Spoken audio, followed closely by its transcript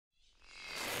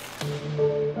The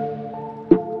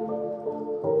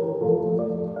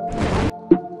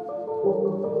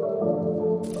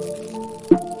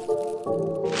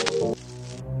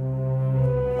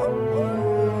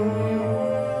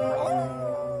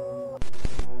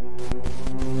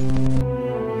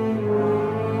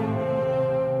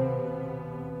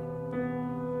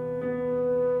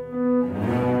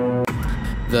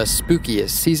spookiest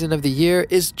season of the year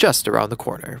is just around the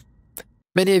corner.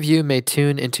 Many of you may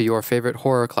tune into your favorite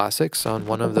horror classics on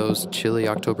one of those chilly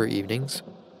October evenings.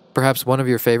 Perhaps one of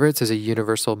your favorites is a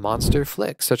universal monster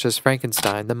flick such as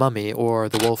Frankenstein, the Mummy, or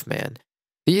the Wolfman.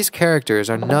 These characters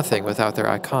are nothing without their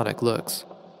iconic looks.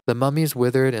 The Mummy's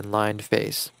withered and lined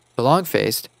face, the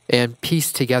long-faced and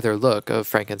pieced-together look of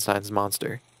Frankenstein's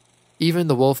monster. Even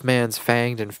the Wolfman's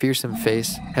fanged and fearsome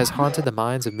face has haunted the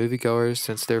minds of moviegoers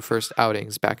since their first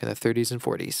outings back in the 30s and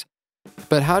 40s.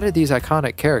 But how did these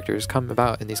iconic characters come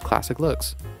about in these classic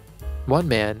looks? One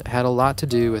man had a lot to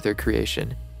do with their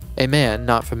creation, a man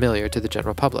not familiar to the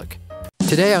general public.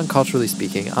 Today on Culturally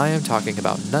Speaking, I am talking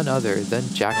about none other than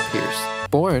Jack Pierce.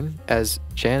 Born as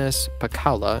Janus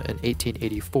Pakaula in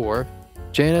 1884,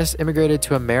 Janus immigrated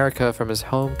to America from his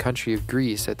home country of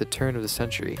Greece at the turn of the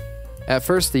century. At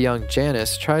first, the young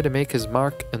Janus tried to make his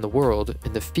mark in the world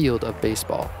in the field of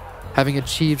baseball. Having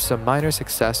achieved some minor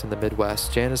success in the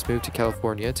Midwest, Janus moved to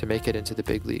California to make it into the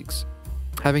big leagues.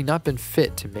 Having not been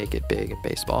fit to make it big in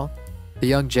baseball, the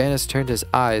young Janus turned his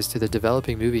eyes to the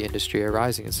developing movie industry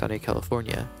arising in sunny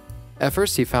California. At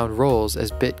first, he found roles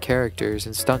as bit characters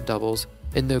and stunt doubles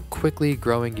in the quickly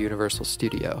growing Universal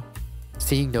studio.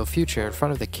 Seeing no future in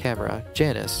front of the camera,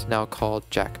 Janus, now called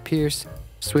Jack Pierce,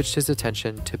 switched his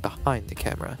attention to behind the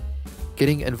camera.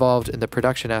 Getting involved in the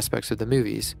production aspects of the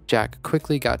movies, Jack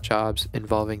quickly got jobs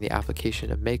involving the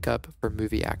application of makeup for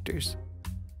movie actors.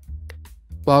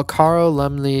 While Carl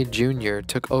Laemmle Jr.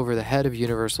 took over the head of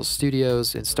Universal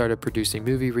Studios and started producing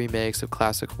movie remakes of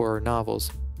classic horror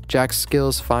novels, Jack's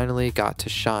skills finally got to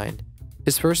shine.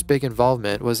 His first big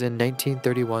involvement was in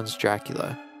 1931's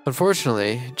Dracula.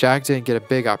 Unfortunately, Jack didn't get a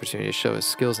big opportunity to show his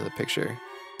skills in the picture.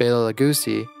 Bela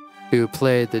Lugosi, who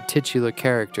played the titular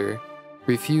character,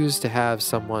 refused to have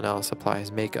someone else apply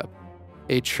his makeup,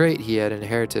 a trait he had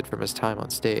inherited from his time on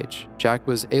stage. Jack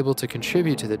was able to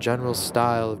contribute to the general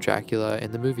style of Dracula,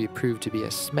 and the movie proved to be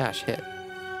a smash hit.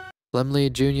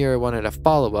 Laemmle Jr. wanted a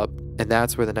follow-up, and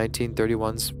that's where the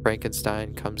 1931's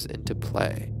Frankenstein comes into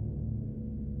play.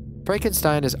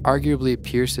 Frankenstein is arguably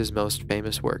Pierce's most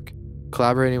famous work.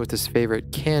 Collaborating with his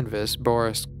favorite canvas,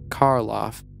 Boris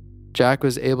Karloff, Jack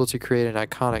was able to create an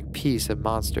iconic piece of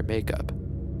monster makeup.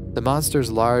 The monster's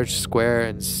large, square,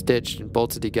 and stitched and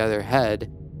bolted together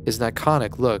head is an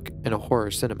iconic look in a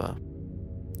horror cinema.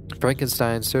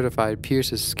 Frankenstein certified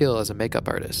Pierce's skill as a makeup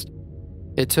artist.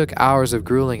 It took hours of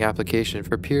grueling application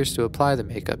for Pierce to apply the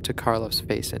makeup to Karloff's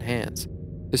face and hands.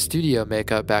 The studio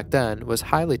makeup back then was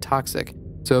highly toxic,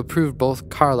 so it proved both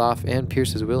Karloff and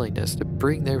Pierce's willingness to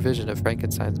bring their vision of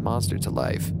Frankenstein's monster to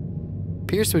life.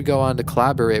 Pierce would go on to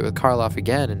collaborate with Karloff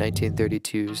again in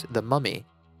 1932's The Mummy.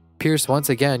 Pierce once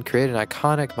again created an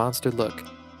iconic monster look,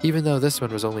 even though this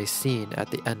one was only seen at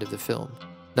the end of the film.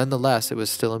 Nonetheless, it was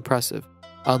still impressive.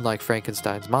 Unlike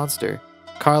Frankenstein's monster,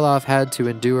 Karloff had to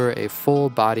endure a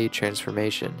full-body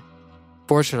transformation.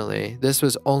 Fortunately, this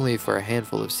was only for a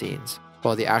handful of scenes.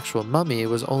 While the actual mummy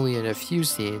was only in a few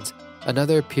scenes,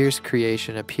 another Pierce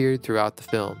creation appeared throughout the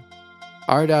film.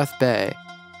 Ardath Bey,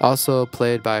 also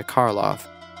played by Karloff,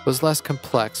 was less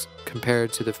complex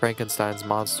compared to the Frankenstein's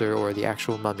monster or the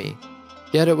actual mummy.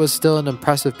 Yet it was still an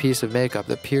impressive piece of makeup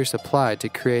that Pierce applied to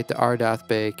create the Ardath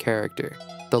Bey character.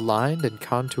 The lined and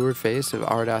contoured face of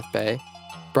Ardath Bey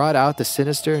brought out the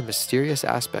sinister and mysterious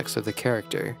aspects of the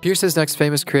character. Pierce's next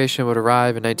famous creation would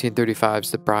arrive in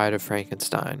 1935's The Bride of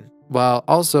Frankenstein. While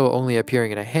also only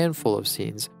appearing in a handful of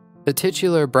scenes, the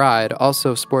titular bride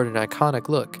also sported an iconic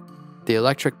look. The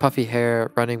electric puffy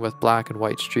hair running with black and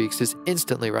white streaks is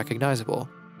instantly recognizable.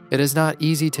 It is not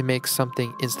easy to make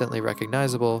something instantly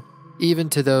recognizable, even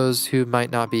to those who might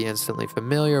not be instantly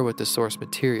familiar with the source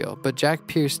material, but Jack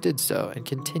Pierce did so and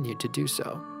continued to do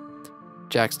so.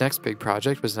 Jack's next big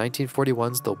project was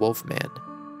 1941's The Wolfman.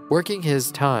 Working his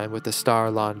time with the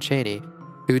star Lon Chaney,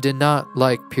 who did not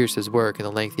like Pierce's work in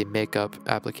the lengthy makeup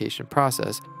application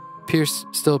process, Pierce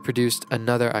still produced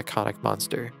another iconic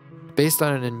monster. Based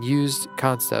on an unused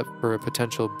concept for a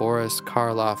potential Boris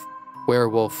Karloff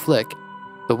werewolf flick,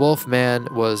 the Wolfman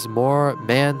was more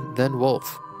man than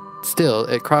wolf. Still,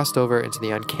 it crossed over into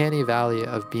the uncanny valley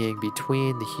of being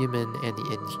between the human and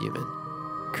the inhuman.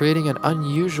 Creating an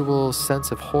unusual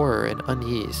sense of horror and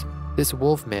unease, this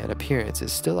Wolfman appearance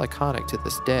is still iconic to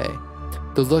this day.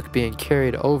 the look being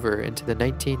carried over into the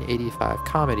 1985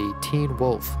 comedy Teen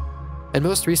Wolf, and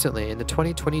most recently in the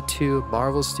 2022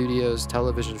 Marvel Studios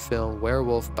television film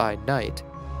Werewolf by Night.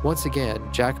 Once again,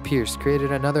 Jack Pierce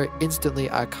created another instantly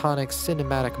iconic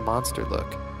cinematic monster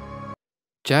look.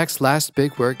 Jack's last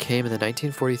big work came in the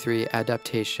 1943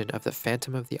 adaptation of The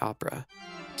Phantom of the Opera.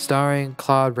 Starring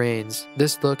Claude Rains,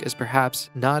 this look is perhaps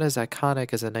not as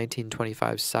iconic as the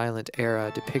 1925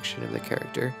 silent-era depiction of the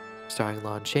character, starring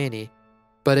Lon Chaney,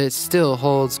 but it still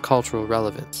holds cultural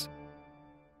relevance.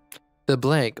 The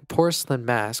blank, porcelain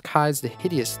mask hides the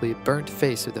hideously burnt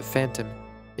face of the Phantom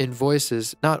and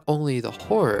voices not only the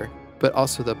horror, but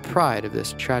also the pride of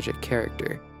this tragic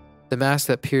character. The mask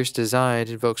that Pierce designed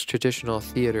invokes traditional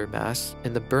theater masks,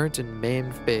 and the burnt and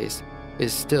maimed face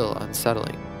is still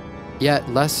unsettling. Yet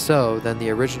less so than the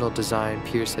original design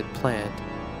Pierce had planned,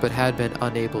 but had been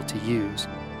unable to use,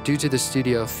 due to the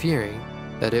studio fearing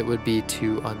that it would be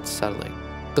too unsettling.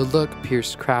 The look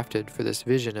Pierce crafted for this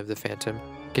vision of the Phantom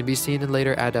can be seen in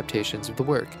later adaptations of the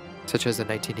work, such as the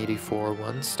 1984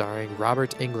 one starring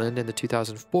Robert Englund and the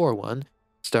 2004 one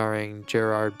starring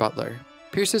Gerard Butler.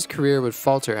 Pierce's career would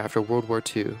falter after World War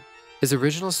II. His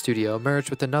original studio merged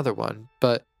with another one,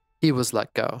 but he was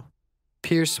let go.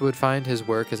 Pierce would find his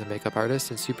work as a makeup artist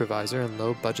and supervisor in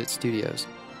low-budget studios,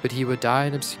 but he would die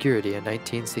in obscurity in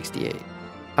 1968.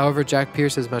 However, Jack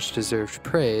Pierce's much-deserved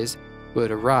praise would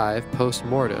arrive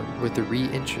post-mortem with the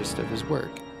re-interest of his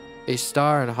work. A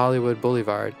star in Hollywood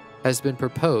Boulevard has been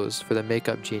proposed for the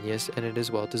makeup genius, and it is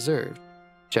well-deserved.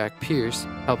 Jack Pierce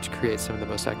helped create some of the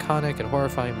most iconic and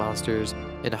horrifying monsters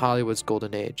in Hollywood's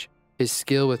golden age. His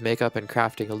skill with makeup and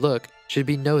crafting a look should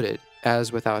be noted,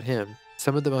 as without him,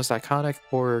 some of the most iconic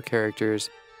horror characters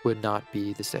would not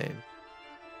be the same.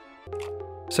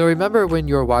 So remember, when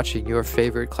you're watching your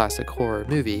favorite classic horror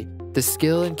movie, the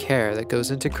skill and care that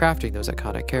goes into crafting those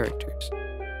iconic characters.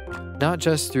 Not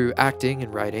just through acting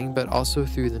and writing, but also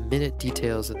through the minute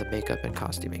details of the makeup and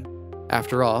costuming.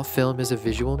 After all, film is a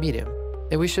visual medium,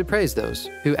 and we should praise those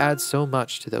who add so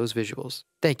much to those visuals.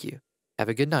 Thank you. Have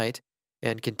a good night,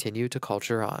 and continue to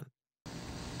culture on.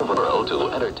 World to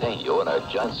entertain you in a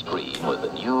giant screen with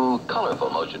the new, colorful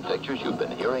motion pictures you've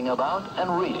been hearing about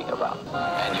and reading about.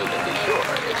 And you can be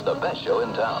sure it's the best show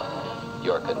in town.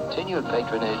 Your continued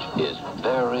patronage is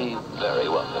very, very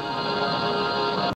welcome.